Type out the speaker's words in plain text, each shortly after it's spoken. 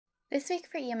This week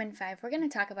for EMN5, we're going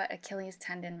to talk about Achilles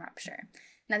tendon rupture.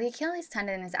 Now, the Achilles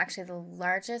tendon is actually the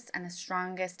largest and the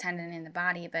strongest tendon in the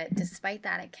body, but despite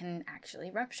that, it can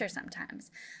actually rupture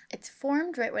sometimes. It's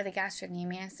formed right where the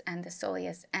gastrocnemius and the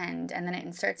soleus end, and then it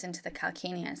inserts into the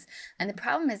calcaneus. And the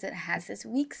problem is it has this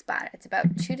weak spot. It's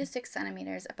about 2 to 6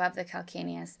 centimeters above the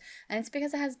calcaneus, and it's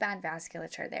because it has bad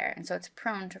vasculature there, and so it's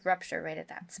prone to rupture right at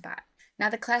that spot. Now,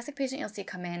 the classic patient you'll see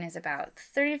come in is about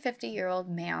 30 to 50-year-old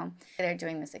male. They're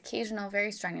doing this occasional,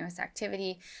 very strenuous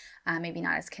activity, maybe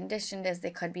not as conditioned as they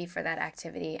could be for that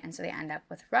activity, and so they end up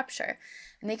with rupture.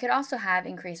 And they could also have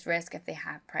increased risk if they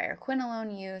have prior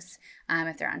quinolone use,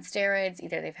 if they're on steroids,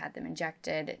 either they've had them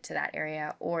injected to that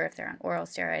area or if they're on oral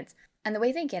steroids. And the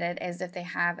way they get it is if they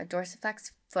have a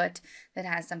dorsiflex foot that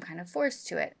has some kind of force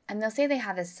to it. And they'll say they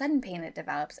have this sudden pain that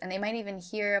develops, and they might even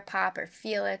hear a pop or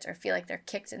feel it or feel like they're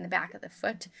kicked in the back of the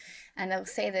foot. And they'll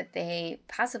say that they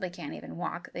possibly can't even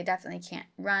walk. They definitely can't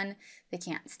run. They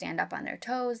can't stand up on their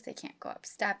toes. They can't go up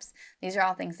steps. These are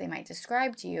all things they might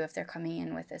describe to you if they're coming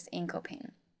in with this ankle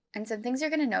pain. And some things you're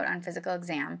going to note on physical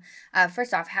exam.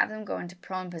 First off, have them go into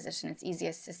prone position. It's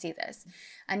easiest to see this.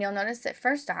 And you'll notice that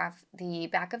first off, the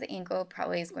back of the ankle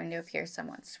probably is going to appear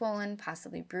somewhat swollen,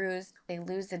 possibly bruised. They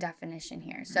lose the definition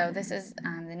here. So this is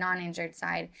the non-injured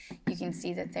side. You can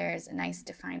see that there's a nice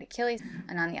defined Achilles,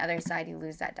 and on the other side, you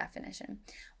lose that definition.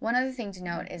 One other thing to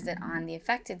note is that on the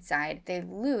affected side, they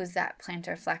lose that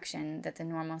plantar flexion that the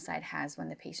normal side has when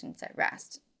the patient's at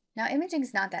rest. Now, imaging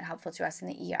is not that helpful to us in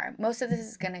the ER. Most of this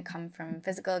is going to come from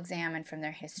physical exam and from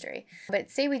their history.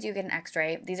 But say we do get an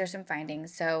X-ray, these are some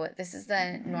findings. So this is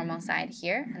the normal side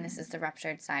here, and this is the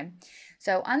ruptured side.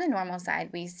 So on the normal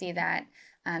side, we see that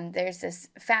there's this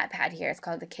fat pad here. It's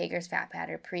called the Kager's fat pad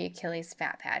or pre-Achilles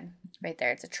fat pad. Right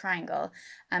there, it's a triangle,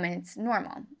 and it's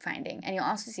normal finding. And you'll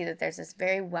also see that there's this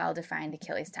very well-defined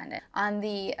Achilles tendon. On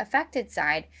the affected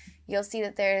side, you'll see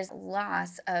that there's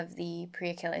loss of the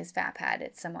pre-Achilles fat pad.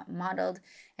 It's somewhat mottled.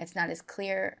 It's not as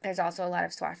clear. There's also a lot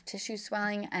of soft tissue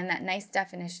swelling, and that nice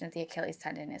definition of the Achilles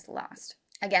tendon is lost.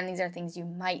 Again, these are things you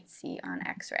might see on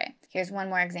X-ray. Here's one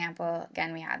more example.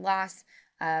 Again, we had loss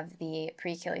of the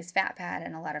pre-Achilles fat pad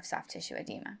and a lot of soft tissue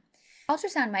edema.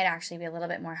 Ultrasound might actually be a little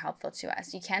bit more helpful to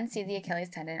us. You can see the Achilles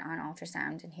tendon on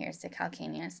ultrasound, and here's the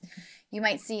calcaneus. You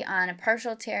might see on a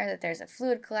partial tear that there's a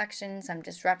fluid collection, some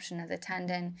disruption of the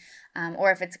tendon,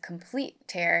 or if it's a complete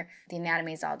tear, the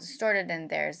anatomy is all distorted and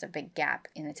there's a big gap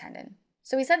in the tendon.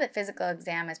 So we said that physical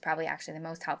exam is probably actually the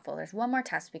most helpful. There's one more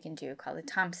test we can do called the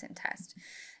Thompson Test.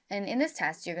 And in this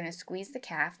test, you're going to squeeze the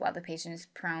calf while the patient is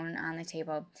prone on the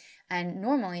table. And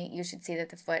normally, you should see that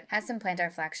the foot has some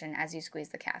plantar flexion as you squeeze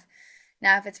the calf.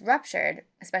 Now, if it's ruptured,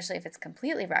 especially if it's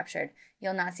completely ruptured,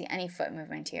 you'll not see any foot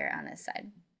movement here on this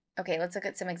side. Okay, let's look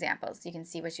at some examples. You can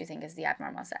see what you think is the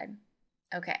abnormal side.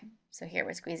 Okay, so here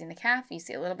we're squeezing the calf. You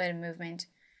see a little bit of movement.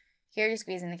 Here you're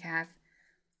squeezing the calf.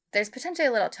 There's potentially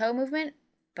a little toe movement,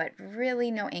 but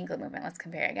really no ankle movement. Let's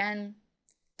compare again.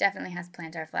 Definitely has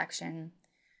plantar flexion.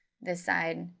 This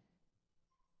side,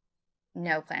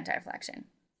 no plantar flexion.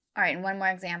 All right, and one more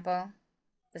example.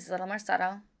 This is a little more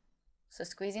subtle. So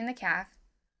squeezing the calf.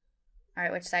 All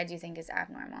right, which side do you think is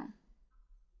abnormal?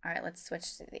 All right, let's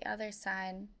switch to the other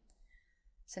side.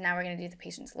 So now we're going to do the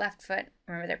patient's left foot.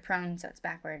 Remember, they're prone, so it's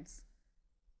backwards.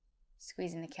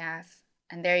 Squeezing the calf.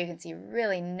 And there you can see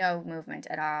really no movement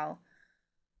at all.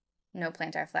 No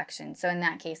plantar flexion. So in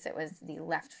that case, it was the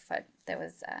left foot that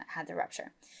had the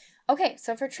rupture. Okay,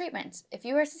 so for treatment, if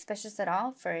you are suspicious at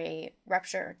all for a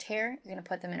rupture or tear, you're going to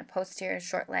put them in a posterior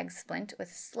short leg splint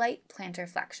with slight plantar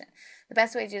flexion. The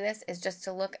best way to do this is just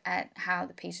to look at how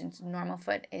the patient's normal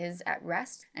foot is at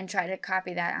rest and try to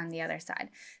copy that on the other side.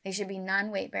 They should be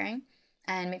non-weight bearing,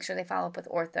 and make sure they follow up with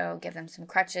ortho, give them some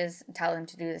crutches, and tell them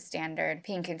to do the standard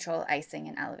pain control, icing,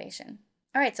 and elevation.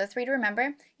 All right, so 3 to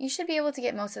remember. You should be able to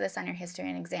get most of this on your history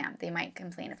and exam. They might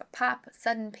complain of a pop,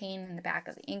 sudden pain in the back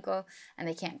of the ankle, and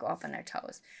they can't go up on their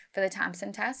toes. For the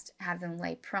Thompson test, have them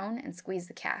lay prone and squeeze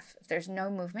the calf. If there's no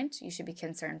movement, you should be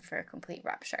concerned for a complete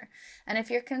rupture. And if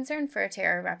you're concerned for a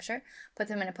tear or rupture, put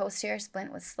them in a posterior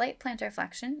splint with slight plantar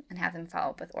flexion and have them follow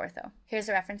up with ortho. Here's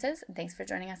the references, and thanks for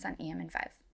joining us on EMN5.